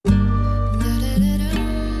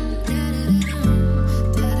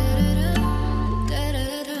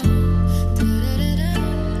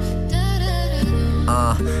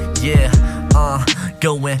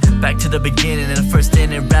Going back to the beginning and the first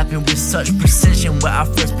inning, rapping with such precision. Where I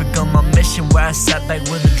first begun my mission, where I sat back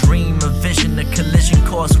with a dream, a vision, a collision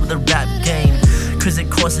course with a rap game. Cause it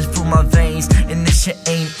courses through my veins, and this shit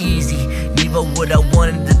ain't easy. Neither would I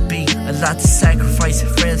want it to be. A lot to sacrifice,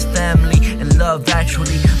 friends, family, and love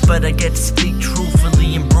actually. But I get to speak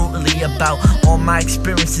truthfully and brutally about all my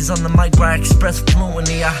experiences on the mic where I express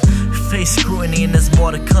fluently. I face scrutiny and there's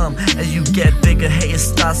more to come. As you get bigger, haters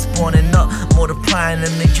start spawning up, multiplying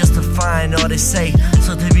and they justifying all they say.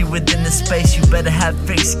 So to be within the space, you better have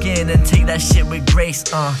thick skin and take that shit with grace.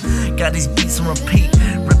 Got these beats on repeat,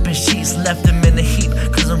 ripping sheets, left them in the heap.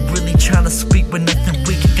 Cause I'm really trying to speak with nothing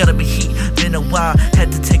weak, gotta be heat. Been a while,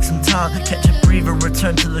 had to take some time, catch a breather,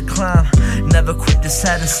 return to the climb. Never quit,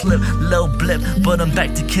 decided to slip, low blip, but I'm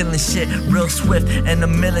back to killing shit, real swift and a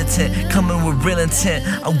militant, coming with real intent.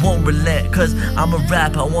 I won't relent, cause I'm a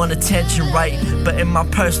rapper, I want attention, right? But in my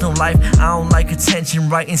personal life, I don't like attention,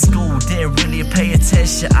 right? In school, didn't really pay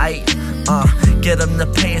attention, get them to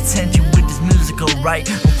pay attention with this musical, right?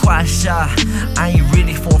 I'm quite shy, I ain't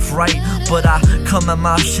really forthright, but I come in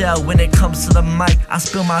my shell when it comes to the mic. I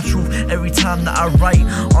spill my truth every time that I write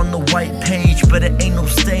on the white page, but it ain't no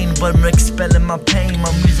stain, but I'm expelling my pain.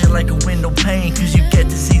 My music like a window pane, cause you get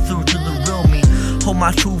to see through to the real me. Hold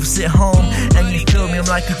my truths at home, and you feel me, I'm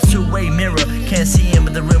like a two-way mirror. Can't see him,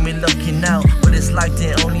 but the real me looking out. What it's like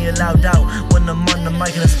to only allowed out when I'm on the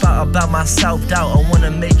mic and I spout about my self-doubt. I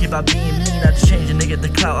wanna make it by being me, not to change a nigga the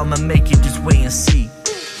clout. I'ma make it, just wait and see.